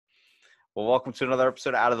Well, welcome to another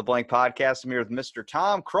episode of Out of the Blank Podcast. I'm here with Mr.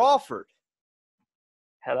 Tom Crawford.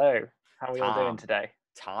 Hello. How are we all doing today?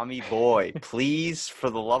 Tommy boy, please, for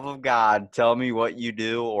the love of God, tell me what you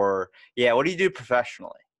do what do you do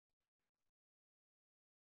professionally?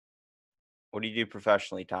 What do you do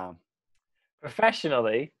professionally, Tom?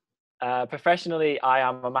 Professionally, I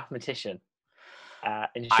am a mathematician.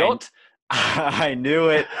 In short, I knew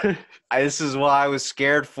it. This is what I was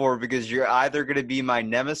scared for, because you're either going to be my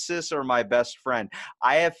nemesis or my best friend.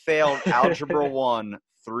 I have failed Algebra 1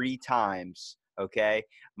 3 times, okay?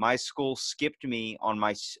 My school skipped me on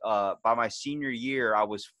by my senior year. I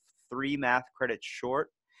was 3 math credits short,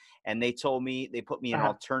 and they put me in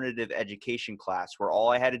alternative education class where all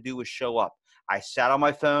I had to do was show up. I sat on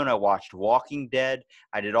my phone. I watched Walking Dead.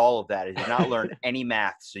 I did all of that. I did not learn any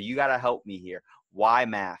math, so you got to help me here. Why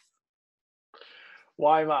math?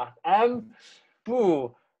 Why math?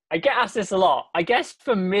 I get asked this a lot. I guess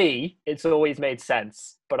for me, it's always made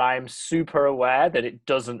sense, but I am super aware that it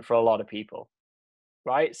doesn't for a lot of people,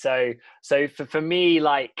 right? So for me,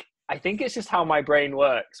 like, I think it's just how my brain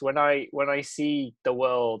works. When I see the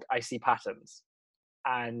world, I see patterns,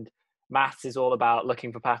 and maths is all about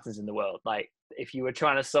looking for patterns in the world. Like, if you were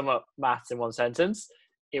trying to sum up maths in one sentence,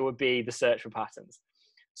 it would be the search for patterns.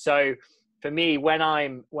 So for me, when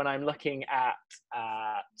I'm looking at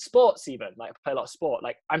sports, even like I play a lot of sport,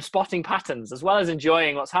 like I'm spotting patterns as well as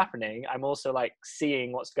enjoying what's happening. I'm also like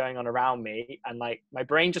seeing what's going on around me, and like my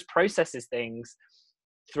brain just processes things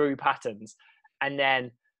through patterns. And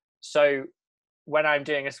then so when I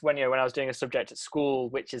was doing a subject at school,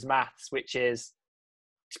 which is maths, which is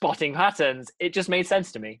spotting patterns, it just made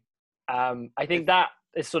sense to me. I think that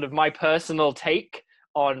is sort of my personal take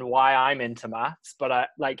on why I'm into maths, but I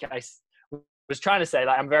was trying to say,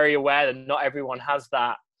 like, I'm very aware that not everyone has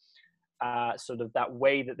that sort of that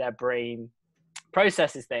way that their brain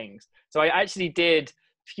processes things. So I actually did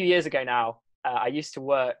a few years ago now. I used to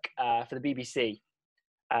work for the BBC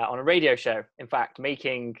on a radio show. In fact,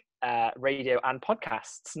 making radio and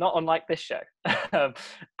podcasts, not unlike this show.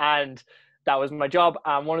 And that was my job.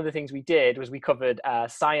 And one of the things we did was we covered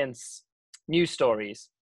science news stories.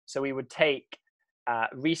 So we would take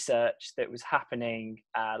research that was happening,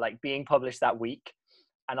 like being published that week,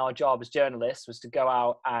 and our job as journalists was to go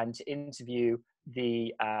out and to interview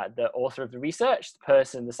the author of the research,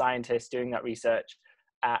 the scientist doing that research,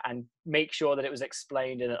 and make sure that it was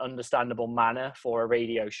explained in an understandable manner for a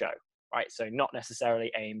radio show, right? So not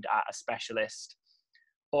necessarily aimed at a specialist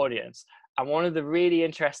audience. And one of the really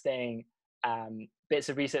interesting bits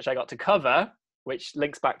of research I got to cover, which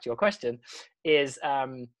links back to your question, is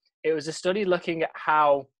it was a study looking at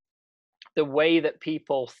how the way that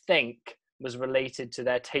people think was related to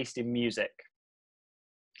their taste in music.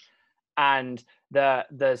 And the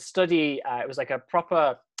study, it was like a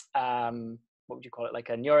proper, what would you call it? Like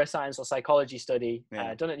a neuroscience or psychology study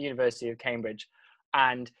done at the University of Cambridge.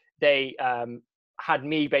 And they had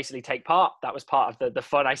me basically take part. That was part of the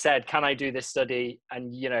fun. I said, can I do this study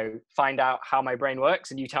and, find out how my brain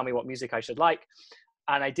works, and you tell me what music I should like?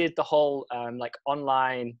 And I did the whole like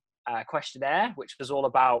online questionnaire, which was all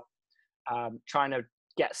about trying to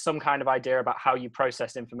get some kind of idea about how you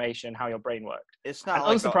process information, how your brain worked. It's not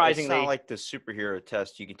like the superhero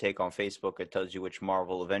test you can take on Facebook. It tells you which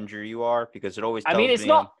Marvel Avenger you are, because it always tells I'm going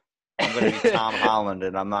to be Tom Holland,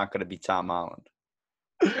 and I'm not going to be Tom Holland.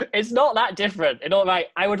 It's not that different.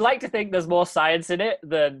 I would like to think there's more science in it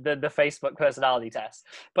than the Facebook personality test.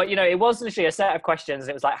 But, it was literally a set of questions.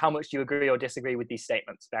 And it was like, how much do you agree or disagree with these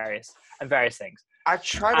statements, various things. I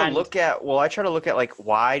try to look at like,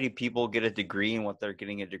 why do people get a degree and what they're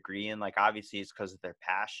getting a degree in? Like, obviously it's because of their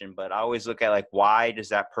passion, but I always look at like, why does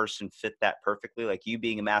that person fit that perfectly? Like, you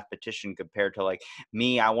being a mathematician compared to like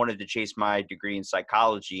me, I wanted to chase my degree in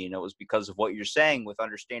psychology, and it was because of what you're saying with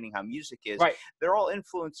understanding how music is. Right. They're all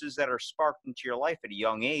influences that are sparked into your life at a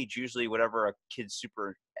young age. Usually whatever a kid's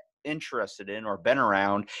super interested in or been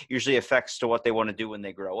around usually affects to what they want to do when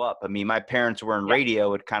they grow up. I mean, my parents were in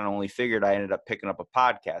radio. It kind of only figured I ended up picking up a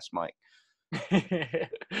podcast mic.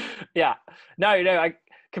 Yeah. No, I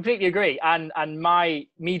completely agree. And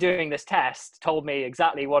me doing this test told me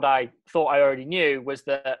exactly what I thought I already knew, was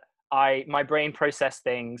that my brain processed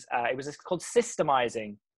things. It was called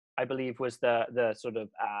systemizing, I believe, was the sort of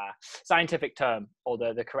scientific term, or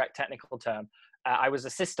the correct technical term. I was a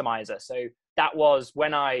systemizer. So that was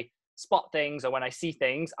when I spot things or when I see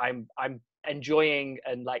things, I'm enjoying,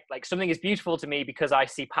 and like something is beautiful to me because I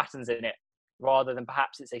see patterns in it, rather than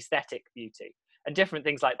perhaps its aesthetic beauty, and different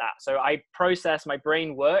things like that. So my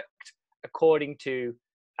brain worked according to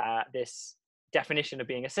this definition of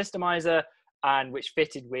being a systemizer, and which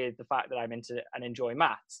fitted with the fact that I'm into and enjoy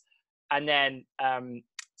maths. And then,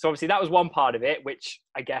 so obviously that was one part of it, which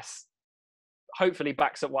I guess hopefully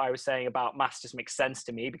backs up what I was saying about maths just makes sense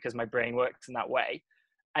to me because my brain works in that way.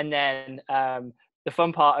 And then the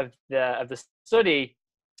fun part of the study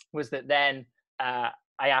was that then I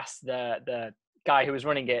asked the guy who was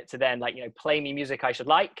running it to then play me music I should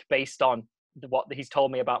like based on what he's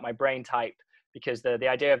told me about my brain type, because the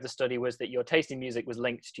idea of the study was that your taste in music was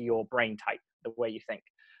linked to your brain type, the way you think.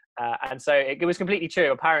 And so it was completely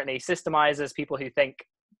true. Apparently, systemizers, people who think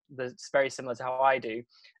that's very similar to how I do,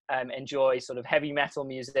 enjoy sort of heavy metal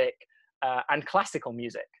music and classical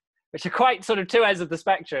music, which are quite sort of two ends of the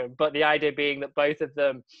spectrum. But the idea being that both of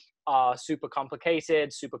them are super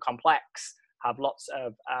complicated, super complex, have lots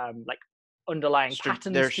of underlying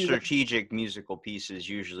patterns. They're strategic musical pieces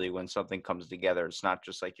usually when something comes together. It's not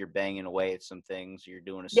just like you're banging away at some things, you're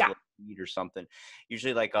doing a slow beat or something.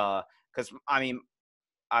 Usually because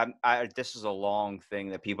this is a long thing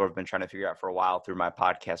that people have been trying to figure out for a while through my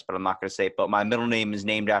podcast, but I'm not going to say it. But my middle name is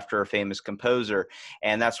named after a famous composer.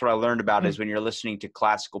 And that's what I learned about is when you're listening to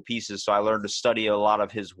classical pieces. So I learned to study a lot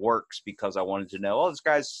of his works because I wanted to know, this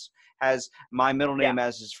guy's has my middle name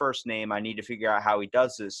as his first name. I need to figure out how he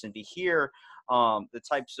does this. And to hear the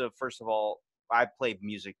types of, first of all, I played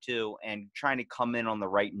music too, and trying to come in on the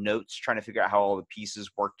right notes, trying to figure out how all the pieces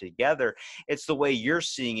work together. It's the way you're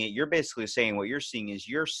seeing it. You're basically saying what you're seeing is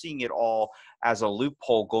you're seeing it all as a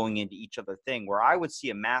loophole going into each other thing, where I would see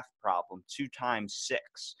a math problem 2 times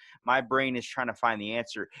 6. My brain is trying to find the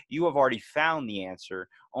answer. You have already found the answer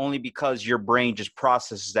only because your brain just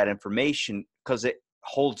processes that information because it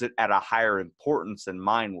holds it at a higher importance than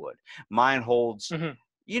mine would. Mine holds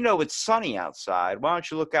it's sunny outside. Why don't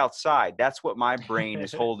you look outside? That's what my brain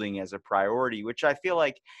is holding as a priority, which I feel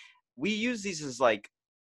like we use these as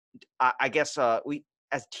I guess we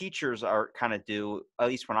as teachers are kind of do, at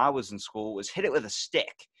least when I was in school, was hit it with a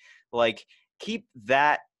stick. Like keep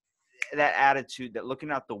that attitude that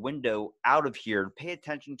looking out the window out of here, pay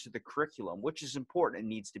attention to the curriculum, which is important and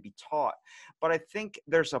needs to be taught. But I think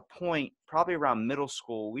there's a point probably around middle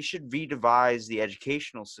school, we should redevise the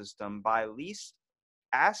educational system by at least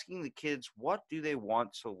asking the kids what do they want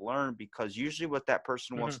to learn, because usually what that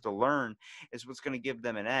person wants to learn is what's going to give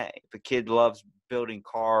them an A. If a kid loves building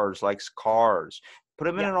cars, likes cars, put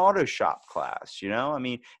them in an auto shop class. I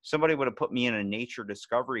mean, somebody would have put me in a nature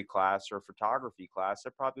discovery class or a photography class, I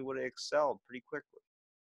probably would have excelled pretty quickly.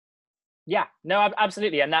 Yeah, no,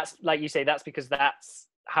 absolutely. And that's, like you say, that's because that's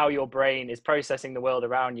how your brain is processing the world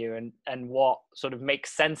around you and what sort of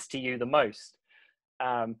makes sense to you the most.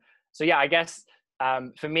 So yeah, I guess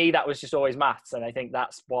for me, that was just always maths. And I think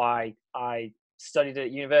that's why I studied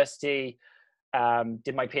at university,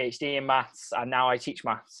 did my PhD in maths, and now I teach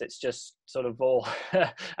maths. It's just sort of all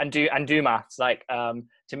and do maths.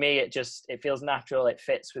 To me, it feels natural. It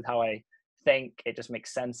fits with how I think. It just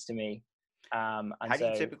makes sense to me. How do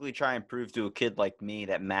you typically try and prove to a kid like me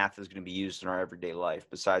that math is going to be used in our everyday life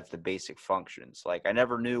besides the basic functions? Like I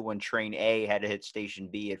never knew when train A had to hit station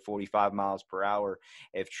B at 45 miles per hour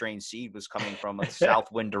if train C was coming from a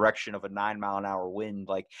south wind direction of a 9-mile-an-hour wind.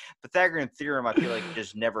 Like Pythagorean theorem, I feel like it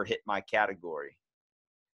just never hit my category.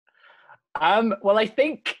 Well, I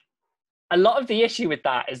think a lot of the issue with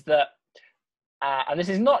that is that, and this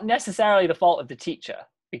is not necessarily the fault of the teacher,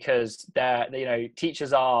 because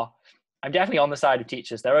teachers are, I'm definitely on the side of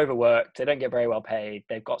teachers. They're overworked. They don't get very well paid.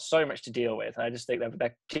 They've got so much to deal with. And I just think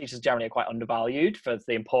that teachers generally are quite undervalued for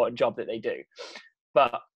the important job that they do.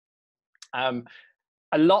 But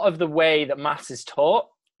a lot of the way that maths is taught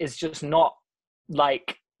is just not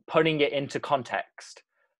like putting it into context.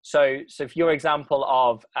 So for your example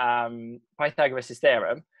of Pythagoras'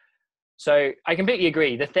 theorem, so I completely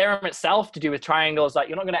agree. The theorem itself to do with triangles, like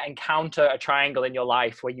you're not going to encounter a triangle in your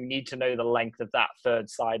life where you need to know the length of that third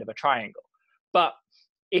side of a triangle. But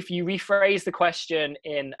if you rephrase the question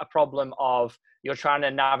in a problem of you're trying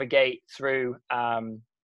to navigate through,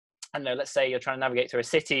 let's say you're trying to navigate through a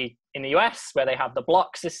city in the US where they have the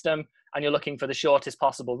block system and you're looking for the shortest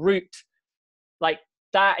possible route, like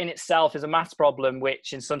that in itself is a maths problem,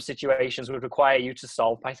 which in some situations would require you to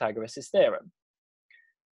solve Pythagoras' theorem.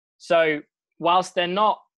 So whilst they're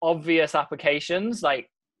not obvious applications, I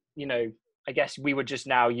guess we would just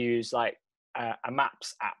now use like a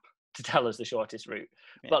maps app to tell us the shortest route.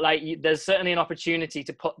 Yeah. But there's certainly an opportunity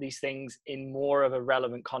to put these things in more of a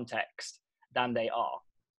relevant context than they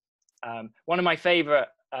are. One of my favorite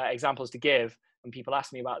examples to give when people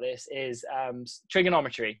ask me about this is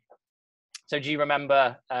trigonometry. So do you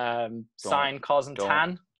remember sine, cos, and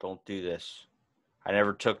tan? Don't do this. I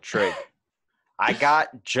never took trig. I got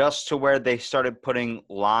just to where they started putting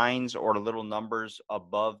lines or little numbers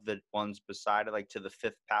above the ones beside it, like to the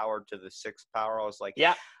 5th power, to the 6th power. I was like,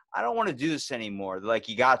 Yeah. I don't want to do this anymore. They're like,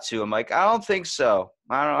 you got to. I'm like, I don't think so.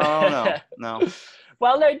 I don't know. No.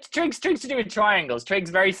 Well, no, trig to do with triangles. Trig's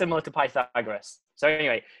very similar to Pythagoras. So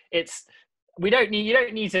anyway, you don't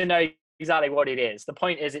need to know exactly what it is. The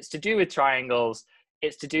point is, it's to do with triangles.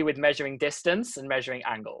 It's to do with measuring distance and measuring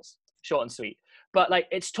angles. Short and sweet. But like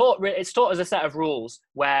it's taught as a set of rules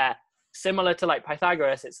where, similar to like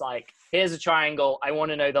Pythagoras, it's like, here's a triangle. I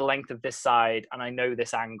want to know the length of this side, and I know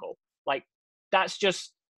this angle. Like that's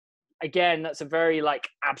just, again, that's a very like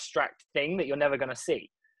abstract thing that you're never going to see.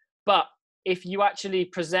 But if you actually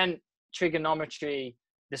present trigonometry,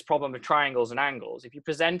 this problem of triangles and angles, if you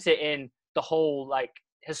present it in the whole like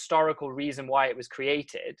historical reason why it was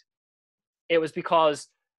created, it was because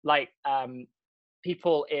like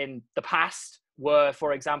people in the past were,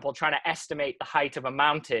 for example, trying to estimate the height of a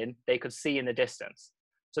mountain they could see in the distance.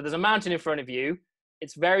 So there's a mountain in front of you.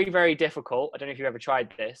 It's very, very difficult, I don't know if you've ever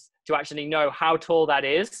tried this, to actually know how tall that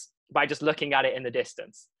is by just looking at it in the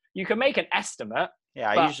distance. You can make an estimate. Yeah,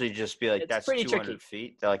 I usually just be like, that's 200 tricky.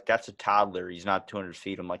 feet. They're like, that's a toddler. He's not 200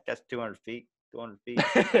 feet. I'm like, that's 200 feet. 200 feet.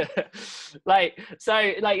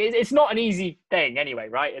 It's not an easy thing anyway,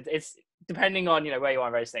 right? It's depending on, where you are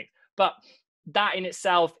and various things. But that in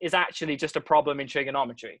itself is actually just a problem in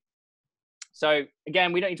trigonometry. So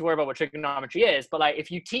again, we don't need to worry about what trigonometry is, but like if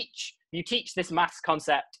you teach this maths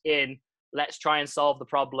concept in, let's try and solve the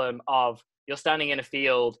problem of, you're standing in a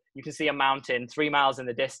field, you can see a mountain 3 miles in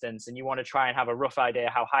the distance, and you want to try and have a rough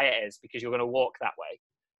idea how high it is because you're going to walk that way.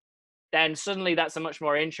 Then suddenly that's a much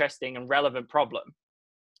more interesting and relevant problem.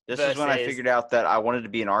 This is when I figured out that I wanted to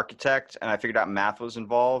be an architect, and I figured out math was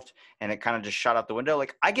involved, and it kind of just shot out the window.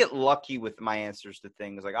 Like, I get lucky with my answers to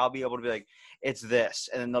things. Like, I'll be able to be like, it's this,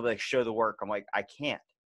 and then they'll be like, show the work. I'm like, I can't.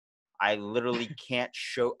 I literally can't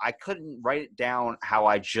show. I couldn't write it down how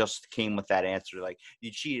I just came with that answer. Like, you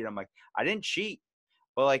cheated. I'm like, I didn't cheat.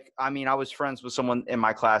 But like, I mean, I was friends with someone in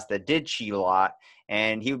my class that did cheat a lot,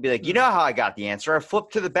 and he would be like, you know how I got the answer? I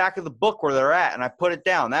flipped to the back of the book where they're at, and I put it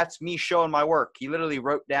down. That's me showing my work. He literally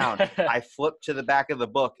wrote down, I flipped to the back of the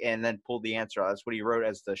book and then pulled the answer out. That's what he wrote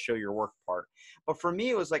as the show your work part. But for me,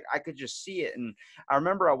 it was like, I could just see it. And I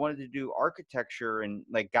remember I wanted to do architecture and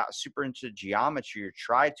like got super into geometry, or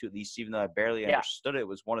tried to at least, even though I barely understood it. It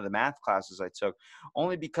was one of the math classes I took,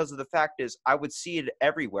 only because of the fact is I would see it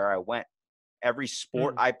everywhere I went. Every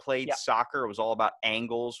sport I played, soccer, it was all about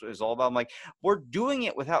angles. It was all about, I'm like, we're doing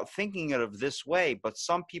it without thinking of this way, but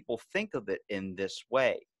some people think of it in this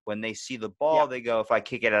way. When they see the ball, they go, if I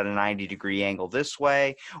kick it at a 90-degree angle this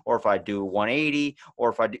way, or if I do 180,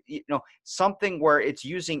 or if I do, something where it's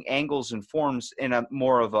using angles and forms in a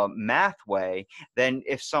more of a math way than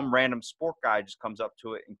if some random sport guy just comes up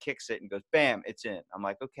to it and kicks it and goes, bam, it's in. I'm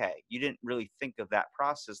like, okay, you didn't really think of that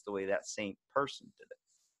process the way that same person did it.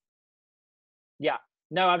 Yeah,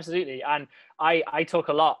 no, absolutely. And I talk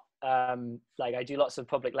a lot, like I do lots of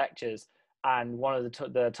public lectures, and one of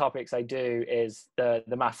the topics I do is the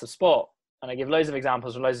maths of sport. And I give loads of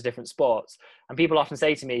examples from loads of different sports. And people often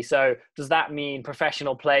say to me, so does that mean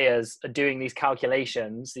professional players are doing these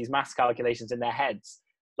calculations, these maths calculations in their heads?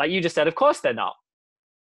 Like you just said, of course they're not.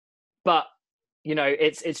 But,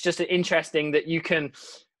 it's just interesting that you can,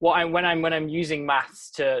 when I'm using maths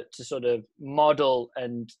to sort of model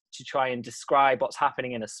and to try and describe what's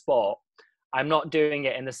happening in a sport, I'm not doing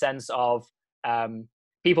it in the sense of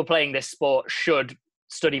people playing this sport should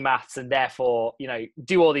study maths and therefore,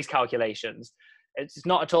 do all these calculations. It's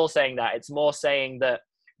not at all saying that. It's more saying that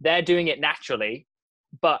they're doing it naturally,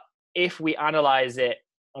 but if we analyze it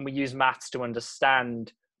and we use maths to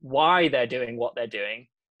understand why they're doing what they're doing,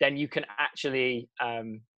 then you can actually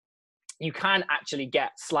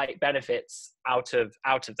get slight benefits out of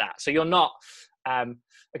that. So you're not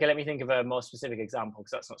okay, let me think of a more specific example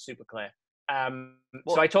because that's not super clear.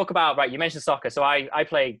 So I talk about, right, you mentioned soccer. So I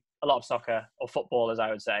play a lot of soccer, or football as I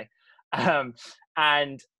would say.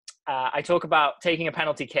 And I talk about taking a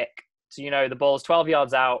penalty kick. So, the ball's 12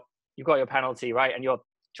 yards out, you've got your penalty, right? And you're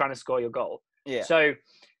trying to score your goal. Yeah. So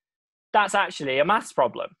that's actually a maths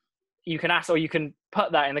problem. You can ask, or you can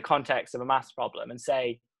put that in the context of a maths problem and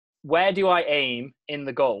say, where do I aim in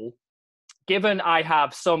the goal? Given I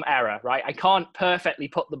have some error, right? I can't perfectly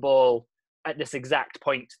put the ball at this exact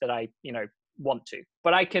point that I, want to,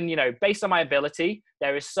 but I can, based on my ability,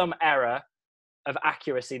 there is some error of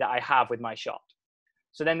accuracy that I have with my shot.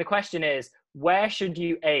 So then the question is, where should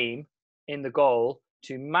you aim in the goal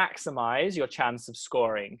to maximize your chance of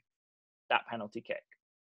scoring that penalty kick?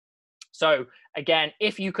 So again,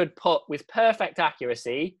 if you could put with perfect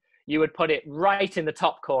accuracy, you would put it right in the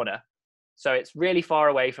top corner. So it's really far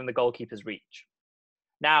away from the goalkeeper's reach.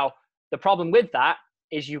 Now, the problem with that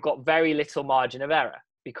is you've got very little margin of error,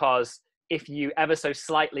 because if you ever so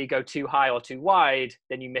slightly go too high or too wide,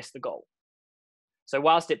 then you miss the goal. So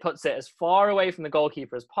whilst it puts it as far away from the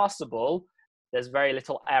goalkeeper as possible, there's very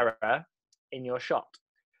little error in your shot.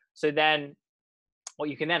 So then what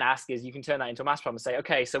you can then ask is, you can turn that into a maths problem and say,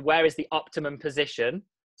 okay, so where is the optimum position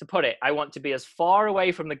to put it? I want to be as far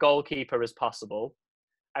away from the goalkeeper as possible.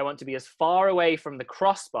 I want to be as far away from the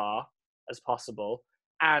crossbar as possible,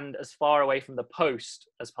 and as far away from the post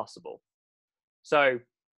as possible. So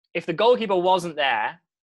if the goalkeeper wasn't there,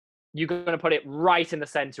 you're going to put it right in the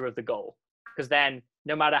center of the goal, because then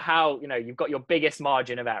no matter how, you've got your biggest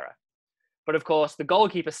margin of error. But of course, the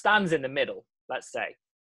goalkeeper stands in the middle, let's say.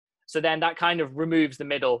 So then that kind of removes the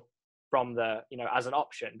middle from the, as an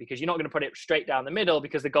option, because you're not going to put it straight down the middle,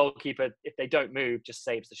 because the goalkeeper, if they don't move, just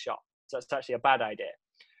saves the shot. So it's actually a bad idea.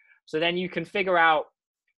 So then you can figure out,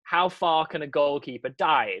 how far can a goalkeeper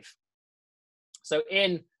dive? So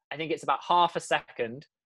I think it's about half a second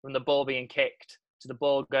from the ball being kicked to the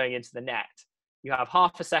ball going into the net, you have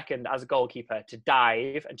half a second as a goalkeeper to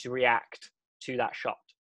dive and to react to that shot.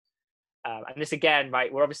 And this again,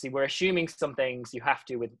 right, we're assuming some things you have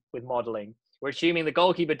to with modeling. We're assuming the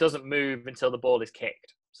goalkeeper doesn't move until the ball is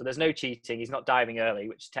kicked. So there's no cheating. He's not diving early,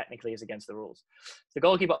 which technically is against the rules. The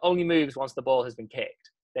goalkeeper only moves once the ball has been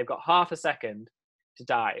kicked. They've got half a second to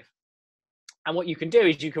dive. And what you can do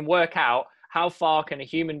is you can work out how far can a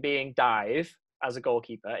human being dive as a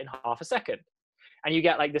goalkeeper in half a second. And you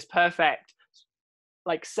get like this perfect,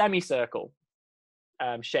 like semicircle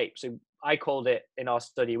shape. So I called it, in our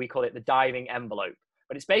study, we call it the diving envelope.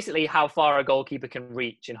 But it's basically how far a goalkeeper can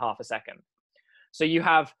reach in half a second. So you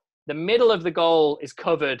have the middle of the goal is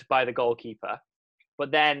covered by the goalkeeper,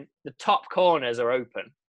 but then the top corners are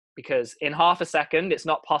open, because in half a second, it's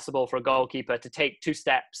not possible for a goalkeeper to take 2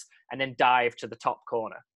 steps and then dive to the top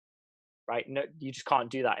corner, right? No, you just can't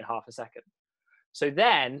do that in half a second. So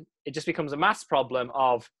then it just becomes a maths problem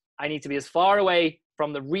of, I need to be as far away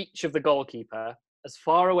from the reach of the goalkeeper, as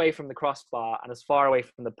far away from the crossbar, and as far away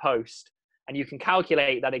from the post. And you can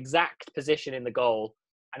calculate that exact position in the goal.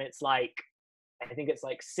 And it's like, I think it's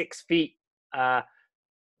like 6 feet,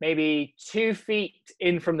 maybe 2 feet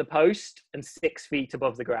in from the post and 6 feet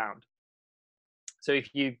above the ground. So if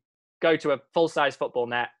you go to a full-size football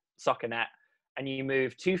net, soccer net, and you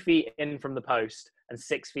move 2 feet in from the post and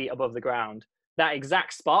 6 feet above the ground, that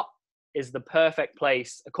exact spot is the perfect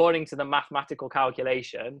place, according to the mathematical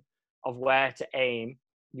calculation, of where to aim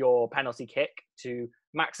your penalty kick to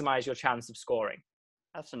maximize your chance of scoring.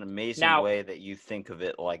 That's an amazing way that you think of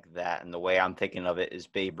it like that. And the way I'm thinking of it is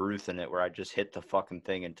Babe Ruth in it, where I just hit the fucking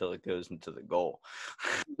thing until it goes into the goal.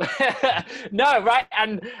 No, right.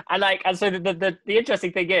 And so the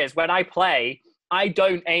interesting thing is, when I play, I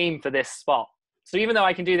don't aim for this spot. So even though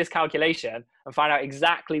I can do this calculation and find out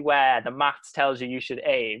exactly where the maths tells you should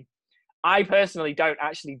aim, I personally don't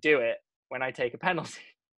actually do it when I take a penalty.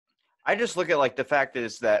 I just look at like the fact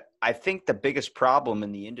is that I think the biggest problem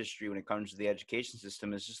in the industry when it comes to the education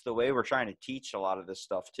system is just the way we're trying to teach a lot of this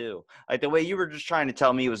stuff too. Like the way you were just trying to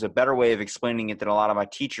tell me was a better way of explaining it than a lot of my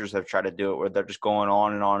teachers have tried to do it, where they're just going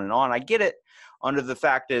on and on and on. I get it. Under the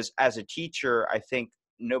fact is, as a teacher, I think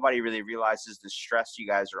nobody really realizes the stress you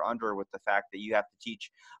guys are under with the fact that you have to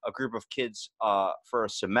teach a group of kids for a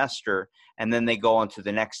semester, and then they go on to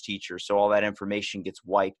the next teacher. So all that information gets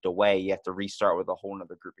wiped away. You have to restart with a whole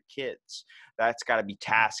nother group of kids. That's got to be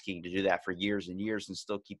tasking to do that for years and years and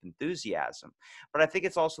still keep enthusiasm. But I think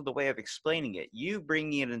it's also the way of explaining it. You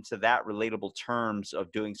bringing it into that relatable terms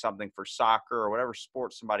of doing something for soccer or whatever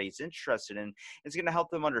sport somebody's interested in is going to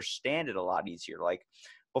help them understand it a lot easier. Like,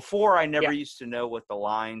 before, I never used to know what the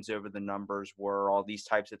lines over the numbers were, all these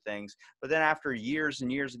types of things. But then after years and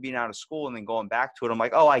years of being out of school and then going back to it, I'm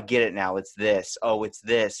like, oh, I get it now. It's this. Oh, it's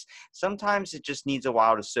this. Sometimes it just needs a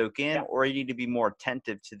while to soak in, or you need to be more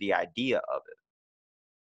attentive to the idea of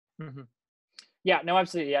it. Mm-hmm. Yeah, no,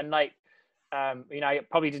 absolutely. And like, I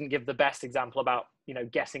probably didn't give the best example about,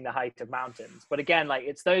 guessing the height of mountains. But again, like,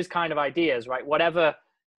 it's those kind of ideas, right? Whatever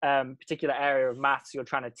particular area of maths you're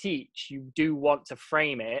trying to teach, you do want to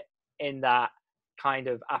frame it in that kind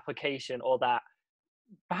of application, or that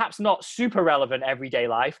perhaps not super relevant everyday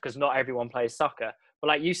life, because not everyone plays soccer. But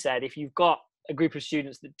like you said, if you've got a group of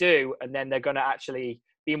students that do, and then they're going to actually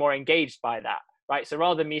be more engaged by that, right? So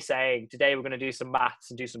rather than me saying, today we're going to do some maths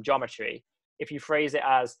and do some geometry, if you phrase it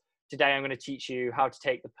as, today I'm going to teach you how to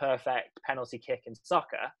take the perfect penalty kick in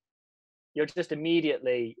soccer, you're just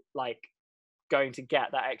immediately like going to get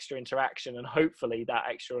that extra interaction and hopefully that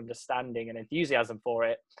extra understanding and enthusiasm for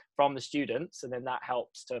it from the students. And then that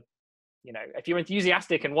helps to, if you're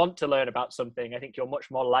enthusiastic and want to learn about something, I think you're much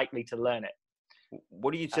more likely to learn it.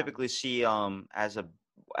 What do you typically see as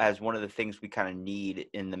one of the things we kind of need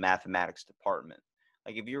in the mathematics department?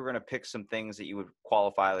 Like if you were going to pick some things that you would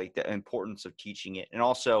qualify, like the importance of teaching it, and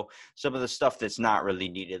also some of the stuff that's not really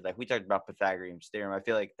needed. Like we talked about Pythagorean's theorem. I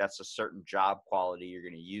feel like that's a certain job quality you're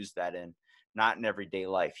going to use that in, not in everyday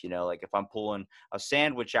life. Like if I'm pulling a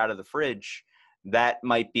sandwich out of the fridge, that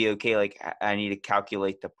might be okay. Like I need to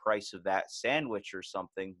calculate the price of that sandwich or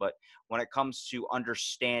something. But when it comes to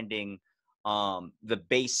understanding the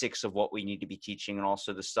basics of what we need to be teaching and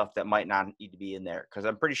also the stuff that might not need to be in there, because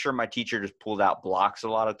I'm pretty sure my teacher just pulled out blocks a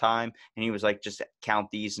lot of time and he was like, just count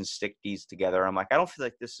these and stick these together. I'm like, I don't feel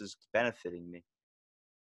like this is benefiting me.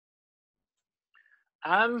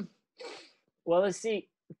 Well, let's see,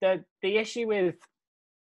 the issue with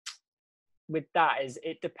that is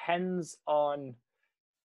it depends on,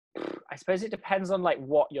 I suppose it depends on like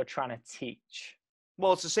what you're trying to teach.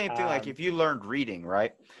 Well, it's the same thing. Like if you learned reading,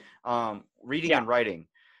 right? Reading and writing,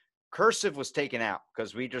 cursive was taken out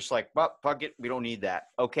because we just like, well, fuck it, we don't need that.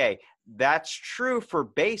 Okay, that's true for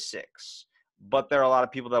basics, but there are a lot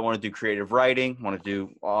of people that want to do creative writing, want to do,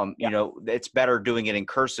 it's better doing it in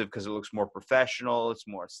cursive because it looks more professional, it's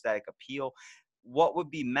more aesthetic appeal. What would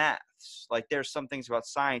be maths? Like there's some things about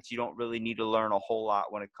science you don't really need to learn a whole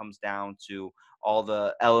lot when it comes down to all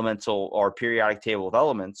the elemental or periodic table of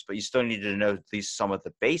elements, but you still need to know at least some of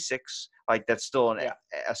the basics. Like that's still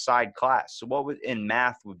a side class. So what would in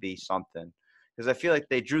math would be something? Because I feel like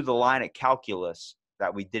they drew the line at calculus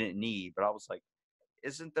that we didn't need, but I was like,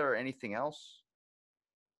 isn't there anything else?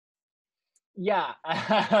 Yeah.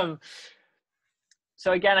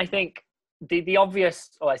 So again, I think the obvious,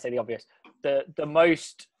 I say the obvious, the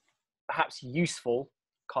most perhaps useful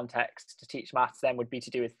context to teach maths then would be to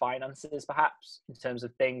do with finances, perhaps, in terms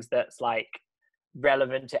of things that's like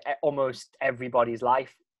relevant to almost everybody's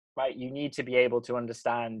life, right? You need to be able to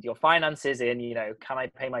understand your finances in, can I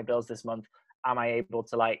pay my bills this month? Am I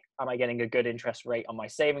getting a good interest rate on my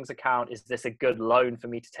savings account? Is this a good loan for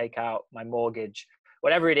me to take out my mortgage?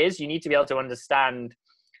 Whatever it is, you need to be able to understand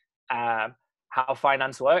how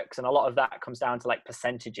finance works. And a lot of that comes down to like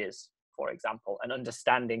percentages, for example, and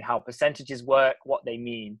understanding how percentages work, what they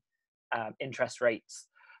mean, interest rates.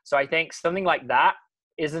 So I think something like that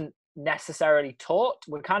isn't necessarily taught.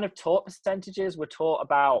 We're kind of taught percentages. We're taught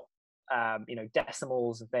about,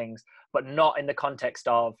 decimals and things, but not in the context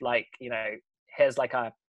of like, here's like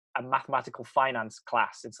a mathematical finance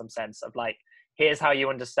class in some sense of like, here's how you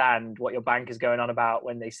understand what your bank is going on about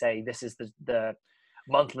when they say this is the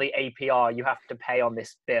monthly APR you have to pay on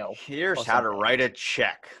this bill. Here's how to write a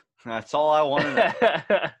check. That's all I want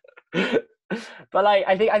to know. But like,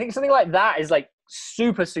 I think something like that is like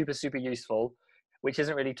super, super, super useful, which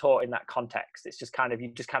isn't really taught in that context. It's just kind of,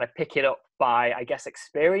 you just kind of pick it up by, I guess,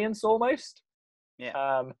 experience almost.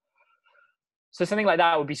 Yeah. So something like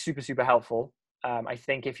that would be super, super helpful. I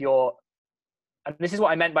think if you're, and this is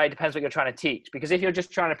what I meant by it depends what you're trying to teach, because if you're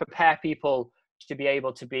just trying to prepare people to be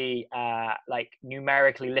able to be like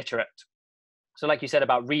numerically literate. So like you said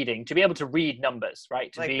about reading, to be able to read numbers,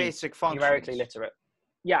 right? To like be basic functions. Numerically literate.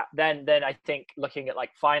 Yeah, then I think looking at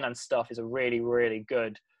like finance stuff is a really, really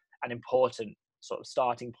good and important sort of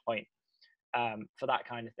starting point for that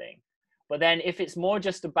kind of thing. But then if it's more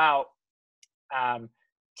just about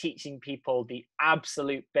teaching people the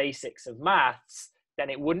absolute basics of maths, then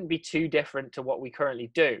it wouldn't be too different to what we currently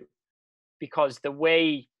do, because the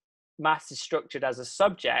way maths is structured as a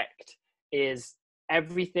subject is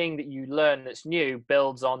everything that you learn that's new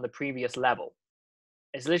builds on the previous level.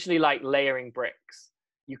 It's literally like layering bricks.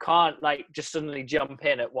 You can't like just suddenly jump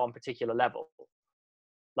in at one particular level.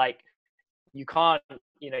 Like you can't,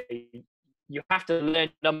 you have to learn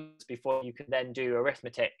numbers before you can then do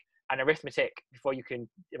arithmetic, and arithmetic before you can,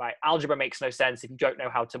 like algebra makes no sense if you don't know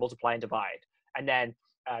how to multiply and divide. And then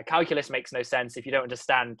calculus makes no sense if you don't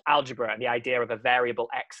understand algebra and the idea of a variable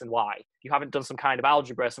x and y. If you haven't done some kind of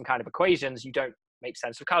algebra, some kind of equations, you don't make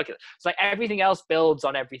sense of calculus. It's like everything else builds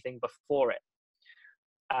on everything before it.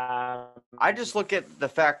 I just look at the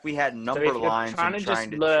fact we had number lines trying and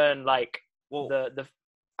trying to learn like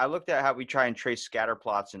I looked at how we try and trace scatter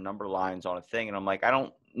plots and number lines on a thing, and I'm like, I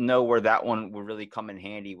don't know where that one would really come in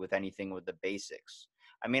handy with anything with the basics.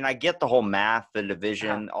 I mean, I get the whole math, the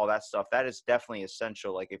division, all that stuff. That is definitely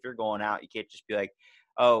essential. Like if you're going out, you can't just be like,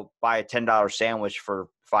 oh, buy a $10 sandwich for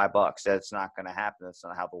 $5. That's not going to happen. That's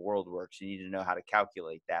not how the world works. You need to know how to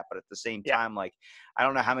calculate that. But at the same Yeah. time, like, I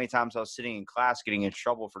don't know how many times I was sitting in class getting in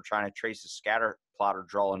trouble for trying to trace a scatter plot or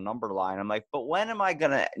draw a number line. I'm like, but when am I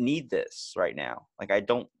going to need this right now? Like, I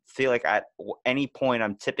don't feel like at any point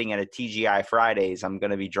I'm tipping at a TGI Fridays, I'm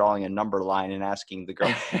going to be drawing a number line and asking the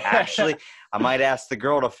girl. Actually, I might ask the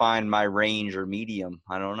girl to find my range or medium.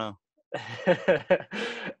 I don't know.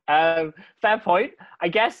 Fair point. I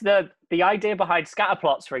guess the idea behind scatter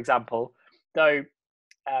plots, for example, though,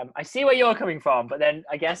 I see where you're coming from, but then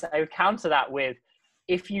I guess I would counter that with,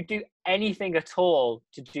 if you do anything at all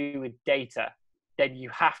to do with data, then you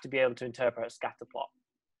have to be able to interpret a scatter plot.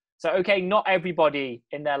 So, okay, not everybody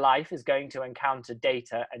in their life is going to encounter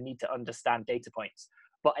data and need to understand data points,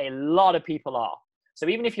 but a lot of people are. So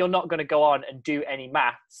even if you're not going to go on and do any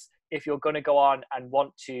maths, if you're going to go on and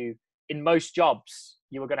want to, in most jobs,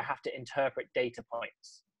 you are going to have to interpret data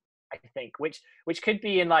points, I think, which could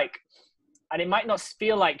be in like, and it might not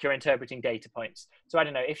feel like you're interpreting data points. So I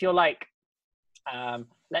don't know, if you're like,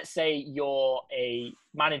 let's say you're a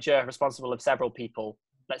manager responsible of several people,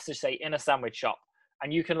 let's just say in a sandwich shop,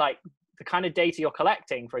 and you can like, the kind of data you're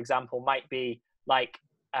collecting, for example, might be like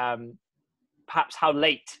perhaps how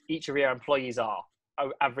late each of your employees are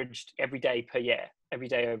averaged every day per year, every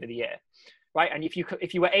day over the year. Right, and if you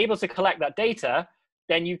were able to collect that data,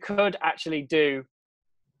 then you could actually do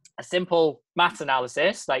a simple maths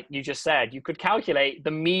analysis, like you just said. You could calculate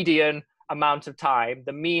the median amount of time,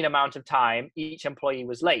 the mean amount of time each employee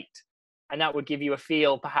was late, and that would give you a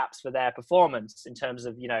feel, perhaps, for their performance in terms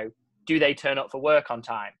of, you know, do they turn up for work on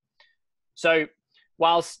time? So,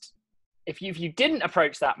 whilst if you didn't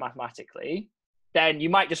approach that mathematically, then you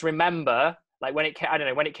might just remember, like when it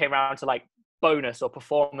came around to like bonus or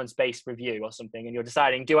performance-based review or something, and you're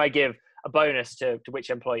deciding, do I give a bonus to which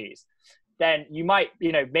employees? Then you might,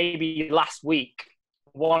 you know, maybe last week,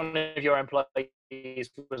 one of your employees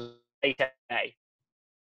was late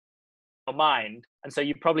A mind, and so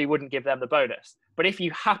you probably wouldn't give them the bonus. But if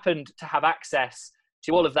you happened to have access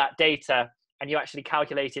to all of that data and you actually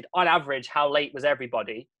calculated on average how late was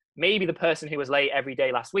everybody, maybe the person who was late every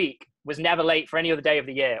day last week was never late for any other day of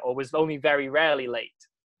the year, or was only very rarely late.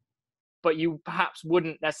 But you perhaps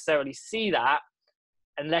wouldn't necessarily see that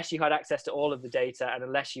unless you had access to all of the data, and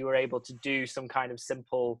unless you were able to do some kind of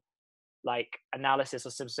simple like analysis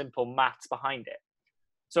or some simple maths behind it.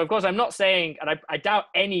 So of course, I'm not saying, and I doubt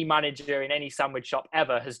any manager in any sandwich shop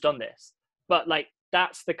ever has done this, but like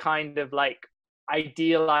that's the kind of like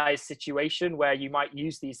idealized situation where you might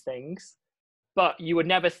use these things, but you would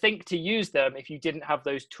never think to use them if you didn't have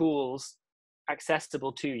those tools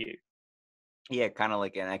accessible to you. Yeah, kind of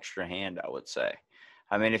like an extra hand, I would say.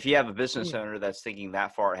 I mean, if you have a business owner that's thinking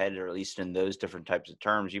that far ahead, or at least in those different types of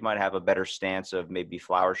terms, you might have a better stance of maybe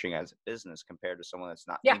flourishing as a business compared to someone that's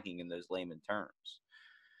not thinking in those layman terms.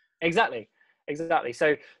 Exactly.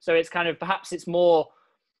 So it's kind of, perhaps it's more,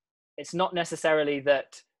 it's not necessarily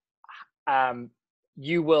that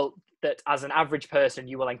that as an average person,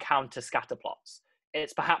 you will encounter scatter plots.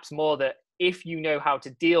 It's perhaps more that if you know how to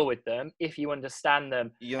deal with them, if you understand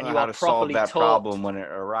them, you know and you how are to solve that problem when it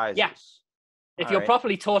arises. Yeah. If you're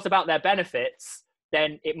properly taught about their benefits,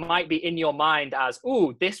 then it might be in your mind as,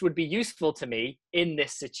 "Ooh, this would be useful to me in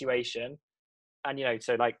this situation." And, you know,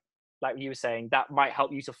 so like you were saying, that might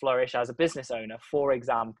help you to flourish as a business owner, for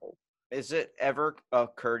example. Is it ever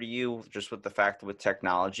occur to you, just with the fact that with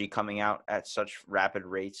technology coming out at such rapid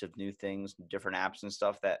rates of new things, different apps and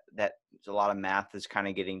stuff, that a lot of math is kind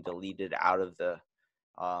of getting deleted out of the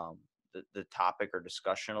topic or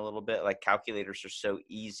discussion a little bit? Like, calculators are so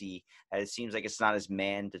easy that it seems like it's not as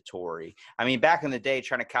mandatory. I mean, back in the day,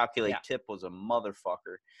 trying to calculate tip was a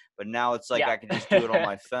motherfucker, but now it's like I can just do it on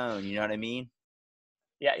my phone. You know what I mean?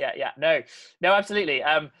 Yeah. No, absolutely.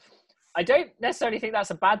 I don't necessarily think that's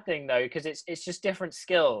a bad thing though, because it's just different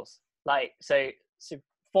skills. Like, so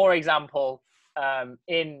for example,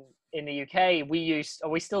 in the UK,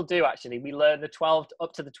 we still do actually, we learn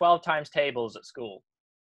up to the 12 times tables at school,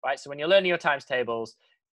 right? So when you're learning your times tables,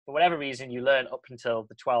 for whatever reason, you learn up until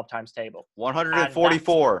the 12 times table.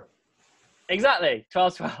 144. Exactly,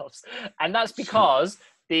 12 12s. And that's because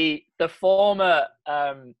the former,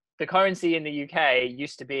 the currency in the UK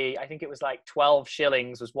used to be, I think it was like 12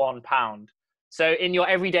 shillings was £1. So in your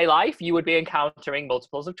everyday life, you would be encountering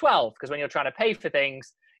multiples of 12, because when you're trying to pay for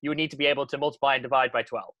things, you would need to be able to multiply and divide by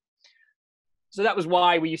 12. So that was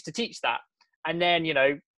why we used to teach that. And then, you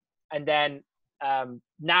know,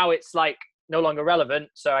 now it's like no longer relevant.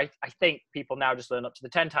 So I think people now just learn up to the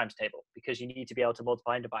 10 times table, because you need to be able to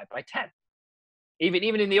multiply and divide by 10. Even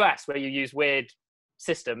in the US, where you use weird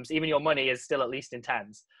systems, even your money is still at least in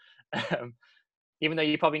tens. Even though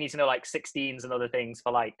you probably need to know like 16s and other things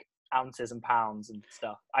for like ounces and pounds and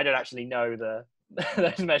stuff. I don't actually know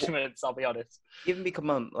those measurements, I'll be honest. Even become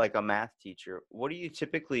a math teacher, what do you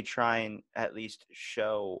typically try and at least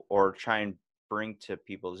show or try and bring to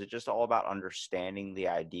people? Is it just all about understanding the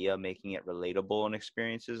idea, making it relatable in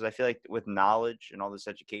experiences? I feel like with knowledge and all this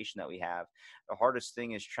education that we have, the hardest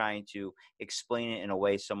thing is trying to explain it in a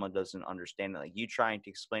way someone doesn't understand it. Like you trying to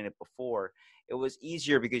explain it before, it was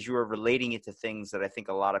easier because you were relating it to things that I think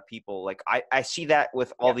a lot of people like. I see that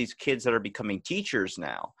with all these kids that are becoming teachers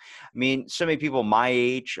now. I mean, so many people my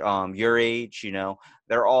age, your age,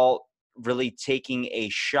 they're all really taking a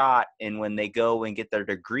shot. And when they go and get their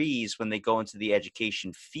degrees, when they go into the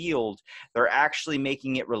education field, they're actually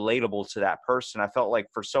making it relatable to that person. I felt like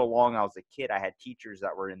for so long I was a kid, I had teachers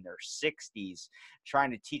that were in their 60s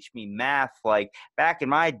trying to teach me math. Like back in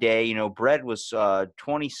my day, bread was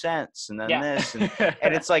 20 cents and then this.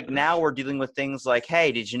 And it's like now we're dealing with things like,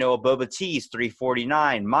 hey, did you know a boba tea is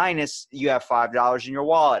 $3.49 minus you have $5 in your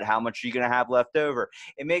wallet? How much are you going to have left over?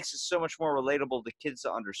 It makes it so much more relatable to kids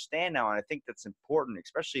to understand now. And I think that's important,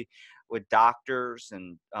 especially with doctors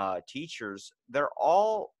and teachers. They're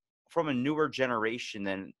all from a newer generation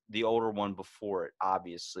than the older one before it,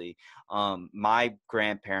 obviously. My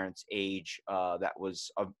grandparents' age, that was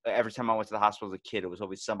every time I went to the hospital as a kid, it was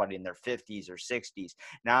always somebody in their 50s or 60s.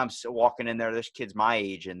 Now I'm still walking in there, there's kids my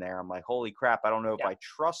age in there. I'm like, holy crap, I don't know if I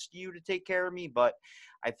trust you to take care of me, but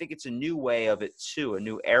I think it's a new way of it too, a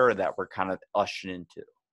new era that we're kind of ushering into.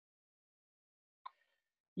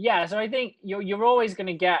 Yeah, so I think you're always going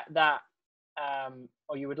to get that,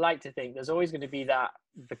 or you would like to think there's always going to be the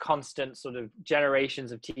constant sort of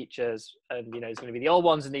generations of teachers, and it's going to be the old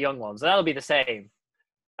ones and the young ones. That'll be the same.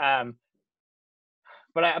 But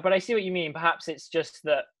I see what you mean. Perhaps it's just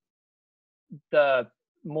that the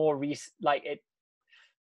more recent, like it.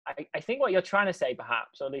 I think what you're trying to say,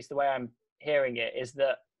 perhaps, or at least the way I'm hearing it, is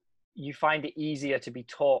that you find it easier to be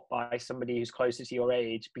taught by somebody who's closer to your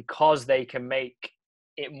age because they can make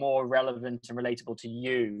it more relevant and relatable to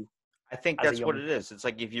you. I think that's what it is. It's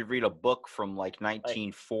like if you read a book from like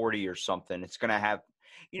 1940 or something, it's going to have,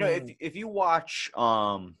 if you watch,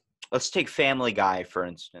 let's take Family Guy, for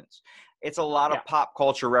instance. It's a lot of pop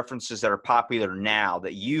culture references that are popular now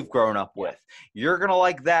that you've grown up with. You're going to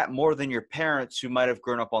like that more than your parents who might have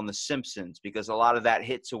grown up on The Simpsons, because a lot of that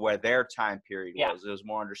hit to where their time period was. It was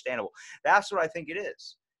more understandable. That's what I think it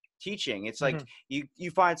is. Teaching. It's like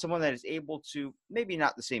you find someone that is able to, maybe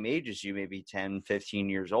not the same age as you, maybe 10, 15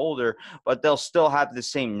 years older, but they'll still have the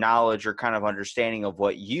same knowledge or kind of understanding of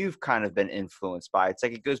what you've kind of been influenced by. It's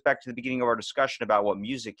like it goes back to the beginning of our discussion about what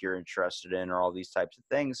music you're interested in or all these types of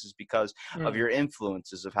things, is because of your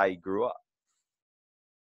influences of how you grew up.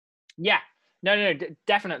 Yeah, no,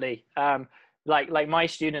 definitely. Like my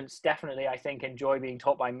students definitely, I think, enjoy being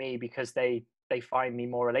taught by me because they find me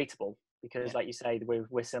more relatable. Because, like you say,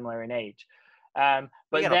 we're similar in age. But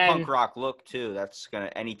you got then a punk rock look too. That's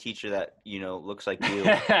any teacher that looks like you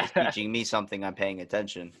is teaching me something. I'm paying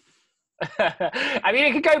attention. I mean,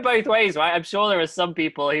 it could go both ways, right? I'm sure there are some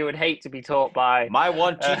people who would hate to be taught by. My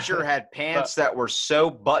one teacher had pants that were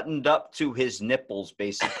so buttoned up to his nipples,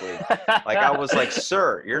 basically. Like I was like,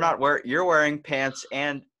 "Sir, you're wearing pants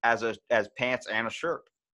and as pants and a shirt."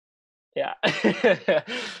 Yeah.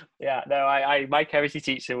 Yeah, no, my chemistry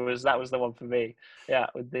teacher was the one for me. Yeah,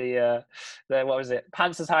 with the what was it,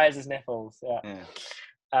 pants as high as his nipples. Yeah.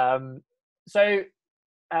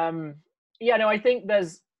 Yeah, no, I think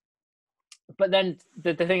but then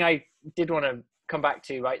the thing I did want to come back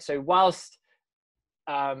to, right, so whilst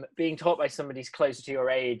being taught by somebody closer to your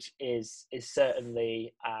age is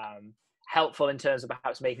certainly helpful in terms of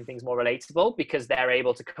perhaps making things more relatable, because they're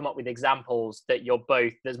able to come up with examples that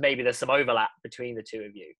there's some overlap between the two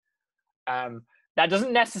of you. That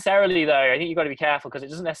doesn't necessarily, though, I think you've got to be careful, because it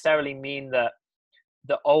doesn't necessarily mean that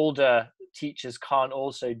the older teachers can't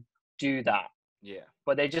also do that. Yeah.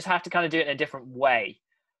 But they just have to kind of do it in a different way.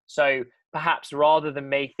 So perhaps rather than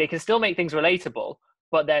they can still make things relatable,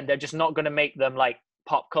 but then they're just not going to make them like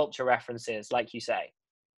pop culture references, like you say.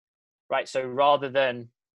 Right. So rather than,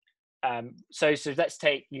 so let's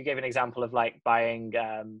take, you gave an example of like buying,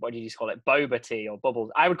 what did you call it? Boba tea or bubble.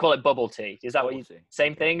 I would call it bubble tea. Is that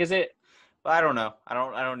same thing? Is it? Well, I don't know. I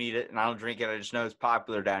don't eat it and I don't drink it. I just know it's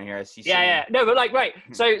popular down here. I see. Yeah. No, but like, right.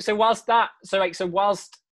 So whilst that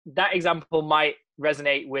example might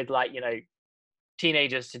resonate with like,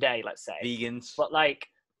 teenagers today, let's say vegans, but like,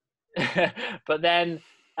 but then,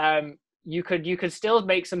 you could still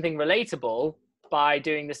make something relatable by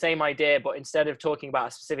doing the same idea, but instead of talking about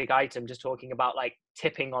a specific item, just talking about like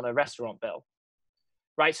tipping on a restaurant bill.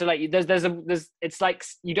 right? So like it's like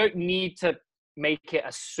you don't need to make it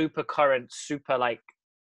a super current, super like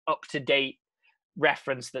up to date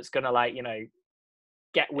reference that's gonna like, you know,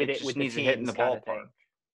 get with It it just with the needs to hit in teams the kind of ballpark. thing.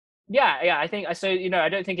 Yeah, I think so. You know, I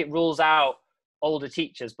don't think it rules out older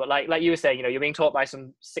teachers, but like you were saying, you know, you're being taught by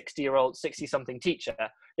some 60-year-old, 60-something teacher.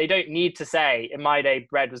 They don't need to say, in my day,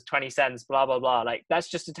 bread was 20 cents, blah blah blah. Like that's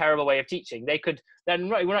just a terrible way of teaching. They could then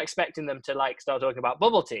we're not expecting them to like start talking about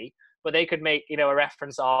bubble tea, but they could make, you know, a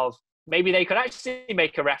reference of, maybe they could actually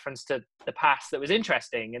make a reference to the past that was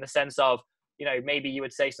interesting, in the sense of, you know, maybe you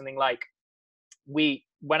would say something like,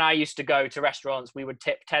 when I used to go to restaurants, we would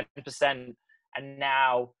tip 10%, and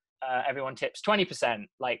now everyone tips 20%.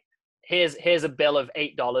 Like, here's a bill of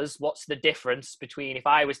 $8. What's the difference between if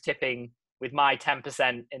I was tipping with my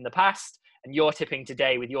 10% in the past and you're tipping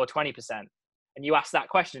today with your 20%? And you ask that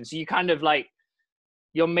question. So you kind of like,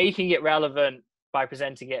 you're making it relevant by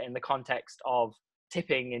presenting it in the context of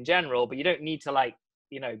tipping in general, but you don't need to like,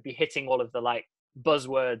 you know, be hitting all of the like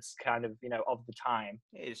buzzwords kind of, you know, of the time.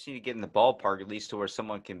 Yeah, you just need to get in the ballpark, at least to where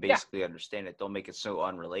someone can Yeah. basically understand it. Don't make it so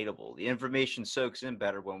unrelatable. The information soaks in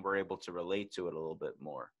better when we're able to relate to it a little bit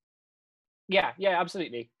more. Yeah,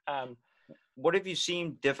 absolutely. What have you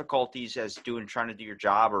seen difficulties as trying to do your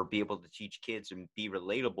job or be able to teach kids and be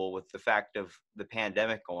relatable with the fact of the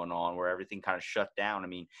pandemic going on, where everything kind of shut down? I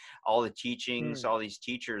mean, all the teachings, all these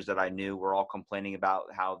teachers that I knew were all complaining about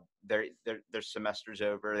how their semester's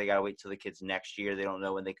over. They got to wait till the kids next year. They don't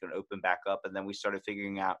know when they can open back up. And then we started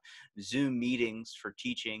figuring out Zoom meetings for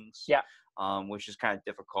teachings. Yeah. Which is kind of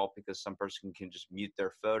difficult because some person can just mute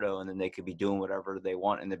their photo and then they could be doing whatever they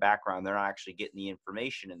want in the background. They're not actually getting the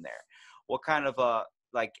information in there. What kind of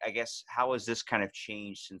like, I guess, how has this kind of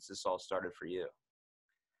changed since this all started for you?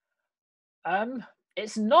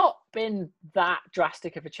 It's not been that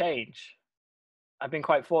drastic of a change. I've been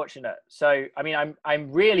quite fortunate. So, I mean,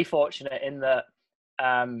 I'm really fortunate in that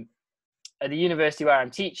at the university where I'm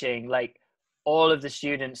teaching, like all of the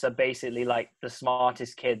students are basically like the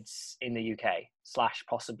smartest kids in the UK /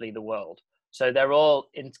 possibly the world. So they're all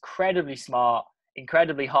incredibly smart,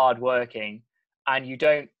 incredibly hardworking, and you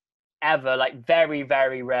don't ever, like very,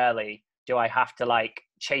 very rarely do I have to like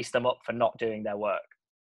chase them up for not doing their work.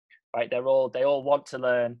 Right? They all want to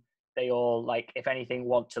learn. They all, like, if anything,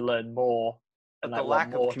 want to learn more and But the like want lack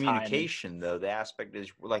of more time. And communication, though, the aspect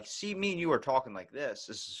is like, see, me and you are talking like this.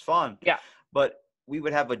 This is fun. yeah, But we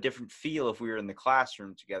would have a different feel if we were in the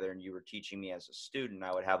classroom together and you were teaching me as a student.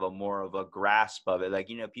 I would have a more of a grasp of it. Like,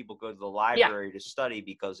 you know, people go to the yeah, library to study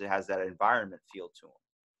because it has that environment feel to them.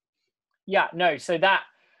 yeah. No, so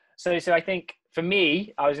I think for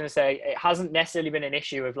me, I was going to say it hasn't necessarily been an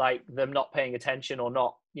issue of like them not paying attention or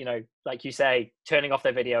not, you know, like you say, turning off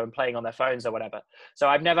their video and playing on their phones or whatever. So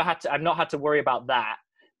I've not had to worry about that.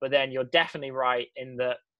 But then you're definitely right in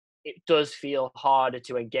that it does feel harder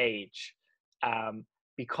to engage,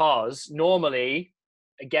 because normally,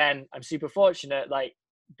 again, I'm super fortunate. Like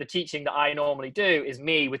the teaching that I normally do is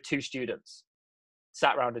me with 2 students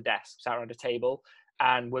sat around a desk, sat around a table,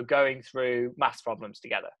 and we're going through maths problems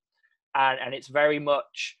together. And it's very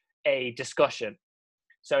much a discussion.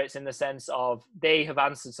 So it's in the sense of they have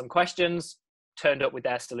answered some questions, turned up with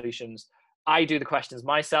their solutions. I do the questions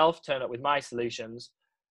myself, turn up with my solutions.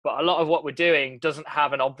 But a lot of what we're doing doesn't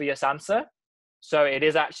have an obvious answer. So it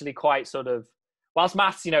is actually quite sort of, whilst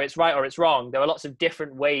maths, you know, it's right or it's wrong, there are lots of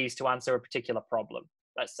different ways to answer a particular problem,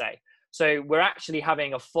 let's say. So we're actually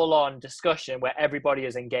having a full-on discussion where everybody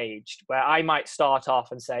is engaged, where I might start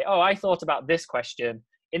off and say, oh, I thought about this question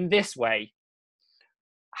in this way.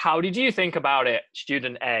 How did you think about it,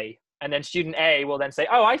 student A? And then student A will then say,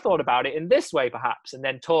 oh, I thought about it in this way, perhaps, and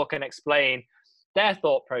then talk and explain their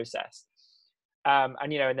thought process.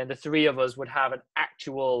 And, you know, and then the 3 of us would have an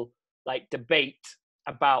actual like debate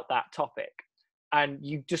about that topic. And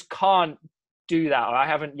you just can't do that, or I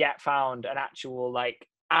haven't yet found an actual like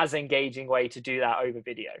as engaging way to do that over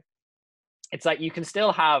video. It's like you can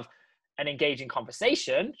still have an engaging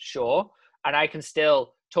conversation, sure, and I can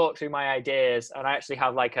still talk through my ideas, and I actually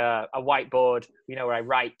have like a whiteboard, you know, where I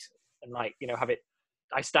write and like, you know, have it,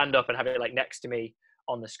 I stand up and have it like next to me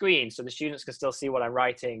on the screen so the students can still see what I'm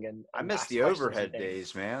writing and I miss ask the questions overhead and things.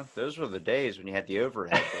 days, man. Those were the days when you had the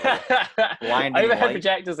overhead, the blinding Overhead light.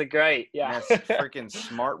 projectors are great. Yeah. That's freaking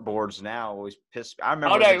smart boards now always piss. I Oh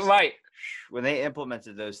remember no, right. when they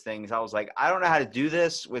implemented those things, I was like, I don't know how to do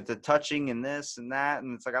this with the touching and this and that.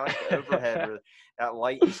 And it's like, I like the overhead where that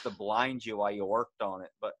light used to blind you while you worked on it.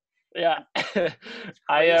 But Yeah.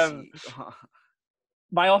 crazy.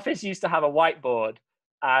 My office used to have a whiteboard,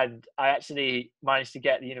 and I actually managed to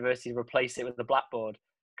get the university to replace it with a blackboard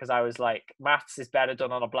because I was like, maths is better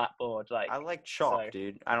done on a blackboard. Like, I like so chalk,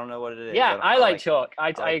 dude. I don't know what it is. yeah, I I like like chalk. I I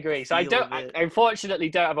like the agree. So feel of I it. unfortunately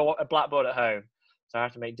don't have a blackboard at home, so I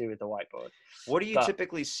have to make do with the whiteboard. What do you But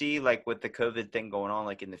typically see, like, with the COVID thing going on,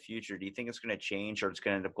 like, in the future? Do you think it's going to change, or it's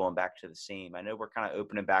going to end up going back to the same? I know we're kind of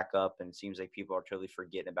opening back up, and it seems like people are totally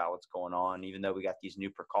forgetting about what's going on, even though we got these new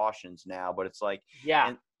precautions now. But it's like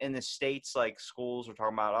yeah, in the States, like, schools are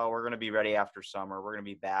talking about, oh, we're going to be ready after summer. We're going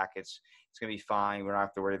to be back. It's going to be fine. We don't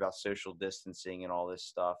have to worry about social distancing and all this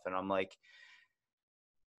stuff. And I'm like,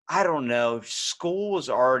 I don't know. School is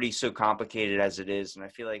already so complicated as it is, and I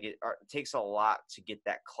feel like it takes a lot to get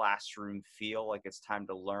that classroom feel like it's time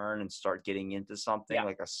to learn and start getting into something yeah.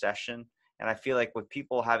 like a session. And I feel like with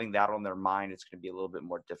people having that on their mind, it's going to be a little bit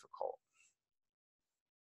more difficult.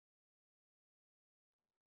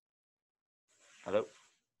 Hello?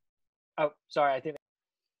 Oh, sorry. I think.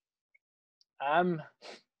 Um,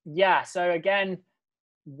 yeah. So again,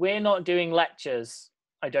 we're not doing lectures.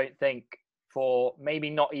 I don't think for maybe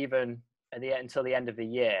not even until the end of the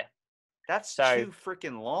year. That's So too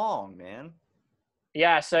freaking long, man.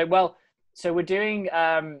 yeah. So we're doing.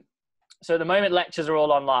 So at the moment, lectures are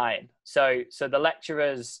all online. So the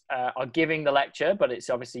lecturers are giving the lecture, but it's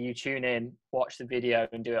obviously you tune in, watch the video,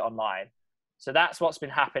 and do it online. So that's what's been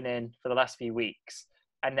happening for the last few weeks.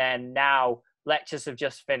 And then now lectures have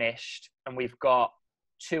just finished, and we've got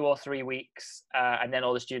 2 or 3 weeks, and then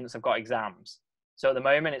all the students have got exams. So at the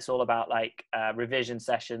moment, it's all about like revision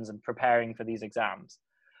sessions and preparing for these exams.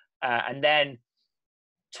 And then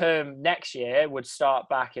term next year would start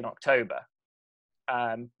back in October.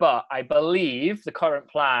 But I believe the current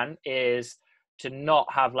plan is to not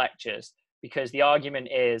have lectures, because the argument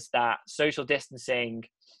is that social distancing,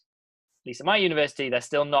 at least at my university, they're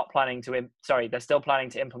still planning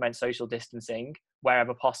to implement social distancing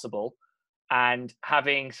wherever possible. And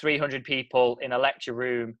having 300 people in a lecture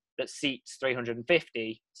room that seats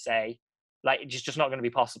 350, say, like, it's just not going to be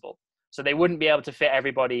possible. So they wouldn't be able to fit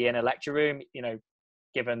everybody in a lecture room,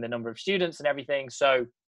 given the number of students and everything. So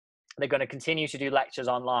they're going to continue to do lectures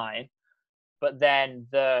online, but then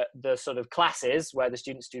the sort of classes where the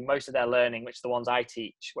students do most of their learning, which are the ones I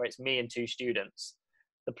teach, where it's me and 2 students,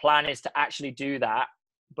 the plan is to actually do that,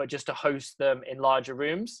 but just to host them in larger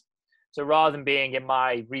rooms. So rather than being in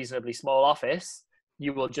my reasonably small office,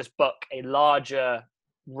 you will just book a larger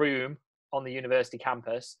room on the university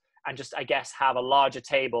campus and just, I guess, have a larger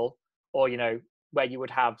table, or where you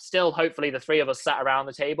would have still hopefully the 3 of us sat around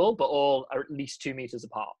the table, but all are at least 2 meters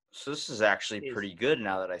apart. So this is actually Is pretty good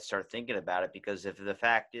now that I start thinking about it, because if the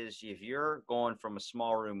fact is, if you're going from a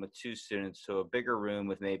small room with 2 students to a bigger room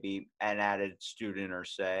with maybe an added student or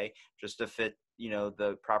say, just to fit,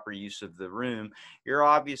 the proper use of the room, you're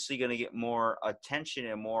obviously going to get more attention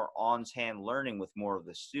and more on-hand learning with more of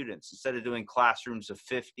the students. Instead of doing classrooms of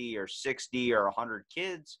 50 or 60 or 100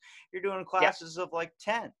 kids, you're doing yeah, classes of like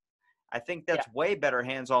 10. I think yeah. that's way better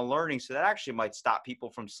hands-on learning. So that actually might stop people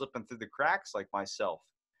from slipping through the cracks like myself.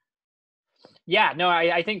 Yeah, no,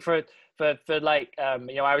 I think for like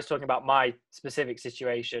I was talking about my specific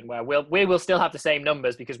situation where we will still have the same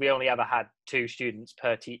numbers because we only ever had 2 students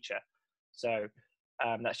per teacher. So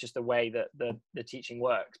that's just the way that the teaching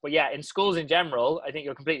works. But yeah, in schools in general, I think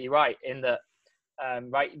you're completely right in that.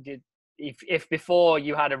 Right, if before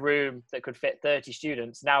you had a room that could fit 30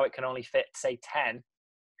 students, now it can only fit, say, 10.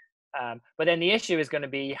 But then the issue is going to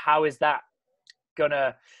be, how is that going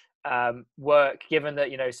to work, given that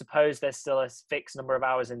suppose there's still a fixed number of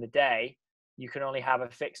hours in the day, you can only have a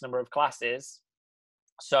fixed number of classes.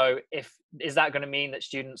 So is that going to mean that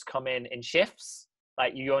students come in shifts,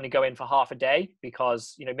 like you only go in for half a day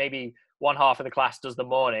because maybe one half of the class does the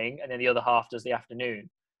morning and then the other half does the afternoon,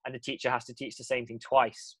 and the teacher has to teach the same thing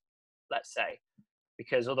twice, let's say,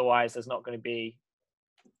 because otherwise there's not going to be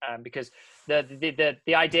because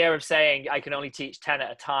the idea of saying I can only teach 10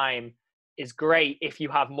 at a time is great if you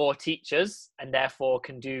have more teachers and therefore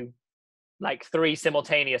can do like 3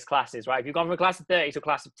 simultaneous classes, right? If you've gone from a class of 30 to a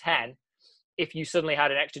class of 10, if you suddenly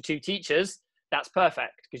had an extra 2 teachers, that's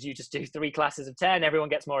perfect because you just do 3 classes of 10, everyone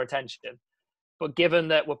gets more attention. But given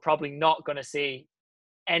that we're probably not going to see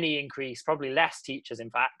any increase, probably less teachers, in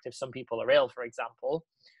fact, if some people are ill, for example,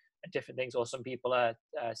 and different things, or some people are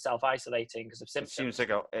self-isolating because of It seems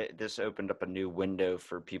symptoms. like this opened up a new window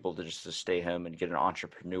for people to just to stay home and get an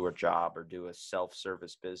entrepreneur job or do a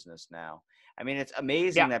self-service business now. I mean, it's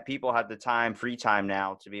amazing Yeah, that people have the free time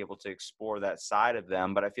now to be able to explore that side of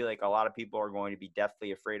them. But I feel like a lot of people are going to be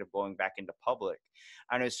deathly afraid of going back into public.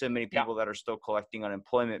 I know so many yeah, people that are still collecting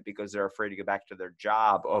unemployment because they're afraid to go back to their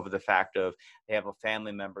job over the fact of they have a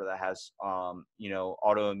family member that has,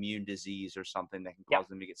 autoimmune disease or something that can yeah. cause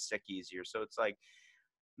them to get sick easier. So it's like,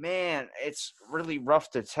 Man, it's really rough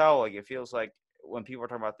to tell. Like, it feels like when people are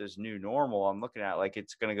talking about this new normal, I'm looking at like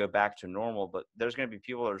it's going to go back to normal, but there's going to be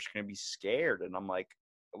people that are just going to be scared. And I'm like,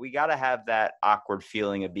 we got to have that awkward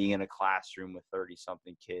feeling of being in a classroom with 30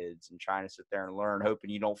 something kids and trying to sit there and learn, hoping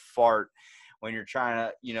you don't fart when you're trying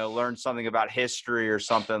to, learn something about history or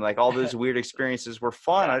something. Like, all those weird experiences were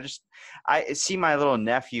fun. Yeah. I see my little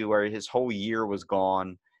nephew where his whole year was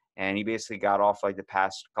gone. And he basically got off like the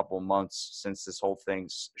past couple of months since this whole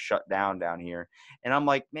thing's shut down here. And I'm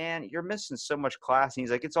like, man, you're missing so much class. And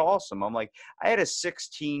he's like, it's awesome. I'm like, I had a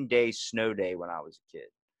 16-day snow day when I was a kid.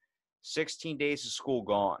 16 days of school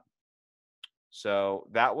gone. So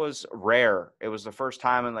that was rare. It was the first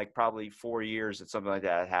time in like probably 4 years that something like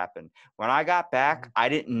that had happened. When I got back, I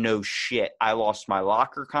didn't know shit. I lost my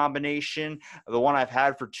locker combination, the one I've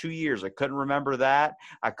had for 2 years. I couldn't remember that.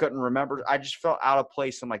 I couldn't remember. I just felt out of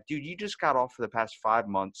place. I'm like, dude, you just got off for the past 5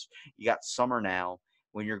 months. You got summer now.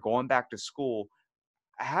 When you're going back to school,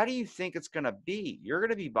 how do you think it's going to be? You're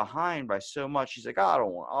going to be behind by so much. He's like, I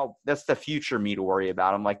don't want, oh, that's the future me to worry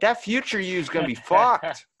about. I'm like, that future you is going to be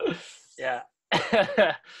fucked. Yeah.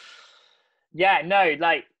 Yeah, no,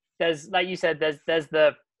 like there's, like you said, there's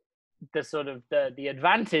the sort of the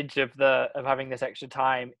advantage of having this extra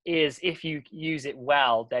time is if you use it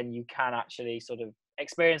well, then you can actually sort of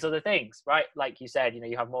experience other things, right? Like you said,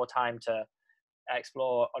 you have more time to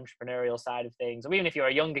explore entrepreneurial side of things, or even if you're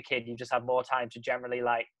a younger kid, you just have more time to generally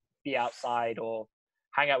like be outside or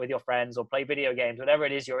hang out with your friends or play video games, whatever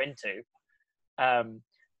it is you're into.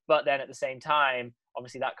 But then at the same time,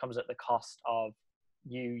 obviously that comes at the cost of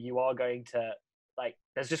you are going to, like,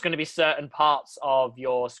 there's just going to be certain parts of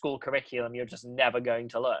your school curriculum you're just never going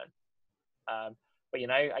to learn. But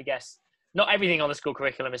I guess not everything on the school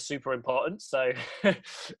curriculum is super important. So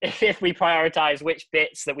if we prioritize which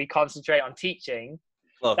bits that we concentrate on teaching,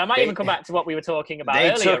 look, that might even come back to what we were talking about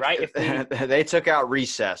earlier, right? If they took out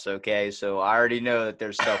recess, okay? So I already know that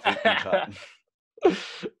there's stuff we can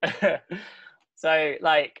cut. So,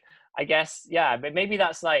 like, I guess, yeah, but maybe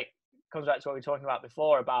that's like, comes back to what we were talking about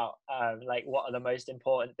before about like what are the most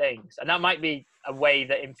important things. And that might be a way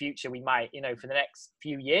that in future we might, for the next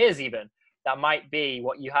few years even, that might be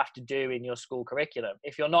what you have to do in your school curriculum.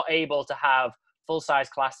 If you're not able to have full-size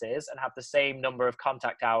classes and have the same number of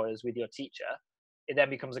contact hours with your teacher, it then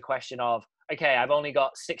becomes a question of, okay, I've only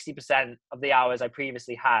got 60% of the hours I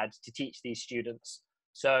previously had to teach these students.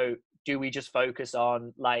 So do we just focus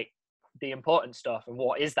on like the important stuff, and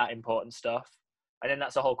what is that important stuff? And then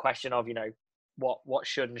that's a whole question of, what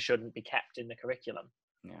should and shouldn't be kept in the curriculum.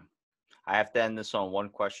 Yeah. I have to end this on one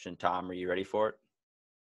question, Tom. Are you ready for it?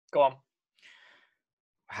 Go on.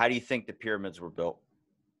 How do you think the pyramids were built?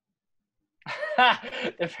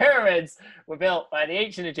 The pyramids were built by the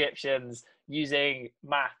ancient Egyptians using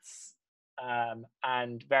maths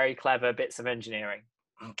and very clever bits of engineering.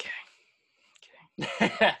 Okay.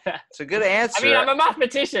 It's a good answer. I mean, I'm a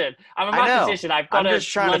mathematician. I've got I'm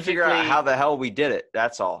just trying to figure out how the hell we did it.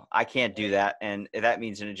 That's all. I can't do that. And that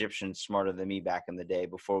means an Egyptian's smarter than me back in the day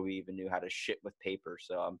before we even knew how to shit with paper.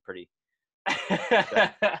 So I'm pretty.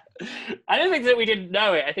 I don't think that we didn't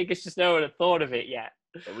know it. I think it's just no one had thought of it yet.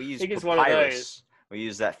 We use papyrus. We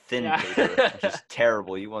use that thin paper, which is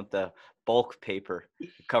terrible. You want the bulk paper to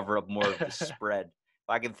cover up more of the spread. If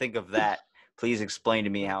I can think of that, please explain to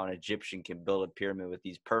me how an Egyptian can build a pyramid with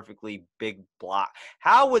these perfectly big blocks.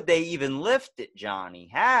 How would they even lift it,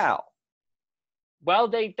 Johnny? How? Well,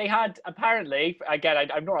 they had, apparently, again,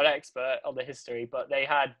 I'm not an expert on the history, but they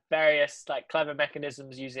had various like clever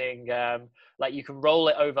mechanisms using, like you can roll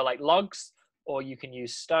it over like logs, or you can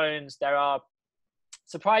use stones. There are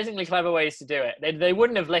surprisingly clever ways to do it. They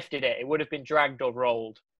wouldn't have lifted it. It would have been dragged or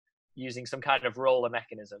rolled using some kind of roller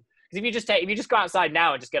mechanism. Because if you just go outside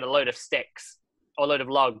now and just get a load of sticks or a load of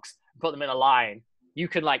logs and put them in a line, you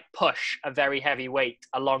can like push a very heavy weight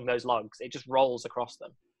along those logs. It just rolls across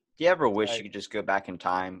them. Do you ever wish you could just go back in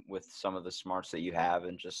time with some of the smarts that you have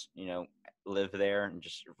and just, live there and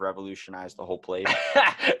just revolutionize the whole place?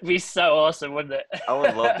 It'd be so awesome, wouldn't it? I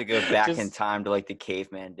would love to go back in time to like the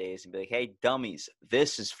caveman days and be like, hey, dummies,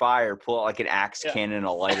 this is fire. Pull out like an axe cannon and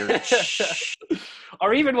a lighter.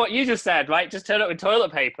 Or even what you just said, right? Just turn it with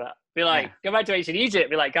toilet paper. Be like, go back to ancient Egypt.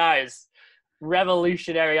 Be like, guys,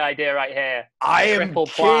 revolutionary idea right here. I am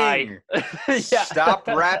king. Stop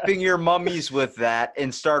wrapping your mummies with that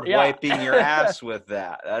and start wiping your ass with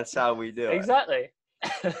that. That's how we do it. Exactly.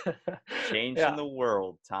 Changing the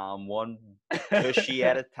world, Tom, one tushy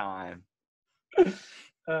at a time.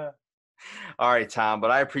 All right, Tom, but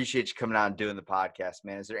I appreciate you coming out and doing the podcast,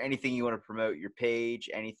 man. Is there anything you want to promote, your page,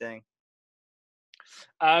 anything?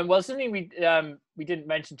 Well, something we didn't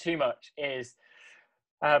mention too much is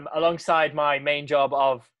Alongside my main job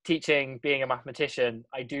of teaching, being a mathematician,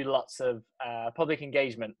 I do lots of public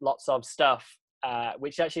engagement, lots of stuff,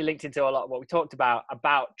 which actually linked into a lot of what we talked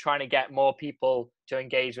about trying to get more people to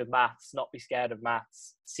engage with maths, not be scared of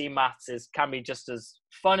maths, see maths can be just as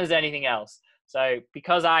fun as anything else. So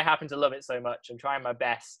because I happen to love it so much, I'm trying my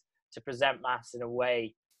best to present maths in a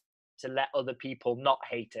way to let other people not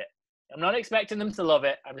hate it. I'm not expecting them to love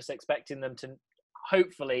it. I'm just expecting them to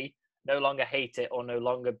hopefully no longer hate it or no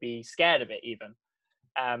longer be scared of it even.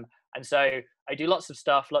 And so I do lots of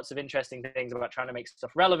stuff, lots of interesting things about trying to make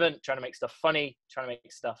stuff relevant, trying to make stuff funny, trying to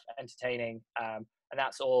make stuff entertaining. And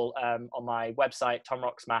that's all on my website,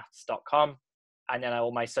 tomrocksmaths.com. And then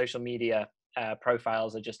all my social media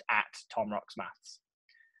profiles are just at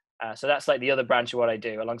tomrocksmaths. So that's like the other branch of what I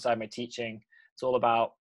do alongside my teaching. It's all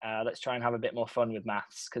about let's try and have a bit more fun with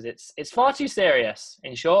maths because it's far too serious.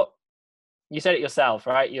 In short, you said it yourself,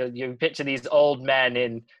 right? You picture these old men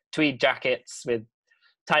in tweed jackets with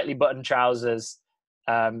tightly buttoned trousers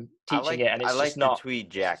teaching it, and it's just the tweed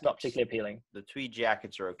jackets. Not particularly appealing. The tweed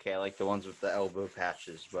jackets are okay. I like the ones with the elbow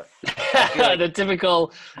patches, but like the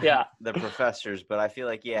typical, yeah. The professors, but I feel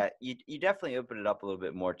like, yeah, you definitely opened it up a little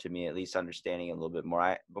bit more to me, at least understanding it a little bit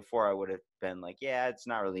more. Before I would have been like, yeah, it's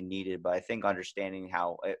not really needed, but I think understanding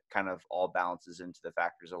how it kind of all balances into the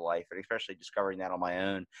factors of life, and especially discovering that on my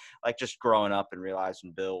own, like just growing up and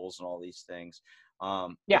realizing bills and all these things.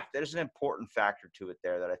 Yeah, there's an important factor to it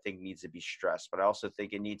there that I think needs to be stressed, but I also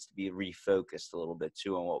think it needs to be refocused a little bit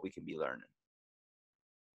too on what we can be learning.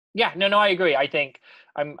 Yeah, no, I agree. I think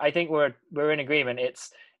we're in agreement.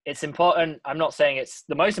 It's important. I'm not saying it's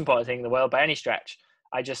the most important thing in the world by any stretch.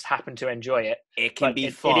 I just happen to enjoy it. It can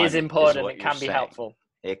be fun. It is important. It can be helpful.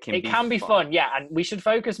 It can be fun. Yeah, and we should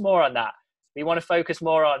focus more on that. We want to focus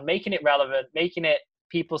more on making it relevant, making it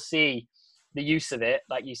people see the use of it,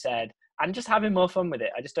 like you said, and just having more fun with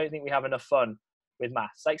it. I just don't think we have enough fun with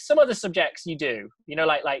maths. Like some other subjects you do,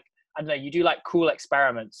 like I don't know, you do like cool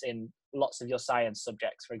experiments in lots of your science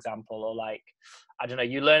subjects, for example, or like, I don't know,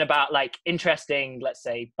 you learn about like interesting, let's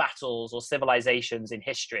say, battles or civilizations in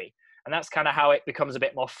history. And that's kind of how it becomes a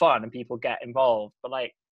bit more fun and people get involved. But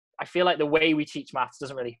like, I feel like the way we teach maths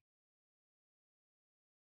doesn't really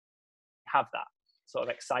have that sort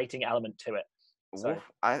of exciting element to it. So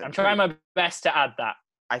I'm trying my best to add that.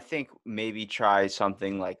 I think maybe try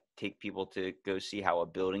something like take people to go see how a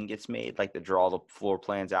building gets made, like to draw the floor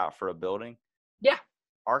plans out for a building. Yeah.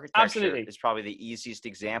 Architecture Absolutely. is probably the easiest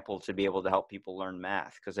example to be able to help people learn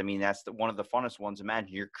math. Because, I mean, that's one of the funnest ones.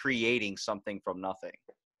 Imagine you're creating something from nothing.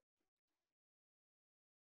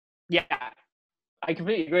 Yeah, I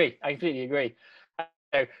completely agree.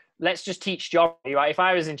 So let's just teach geometry, right? If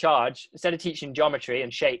I was in charge, instead of teaching geometry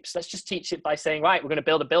and shapes, let's just teach it by saying, right, we're going to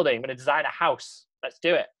build a building. We're going to design a house. Let's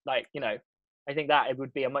do it. Like, I think that it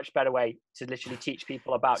would be a much better way to literally teach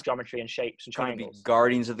people about geometry and shapes and triangles. Be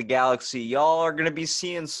Guardians of the Galaxy. Y'all are going to be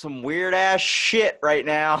seeing some weird ass shit right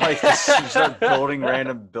now. Like, you start building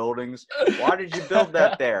random buildings. Why did you build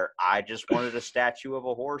that there? I just wanted a statue of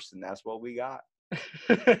a horse, and that's what we got.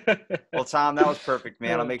 Well, Tom, that was perfect,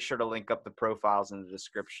 man. I'll make sure to link up the profiles in the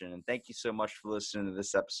description. And thank you so much for listening to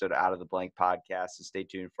this episode of Out of the Blank podcast. And stay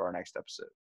tuned for our next episode.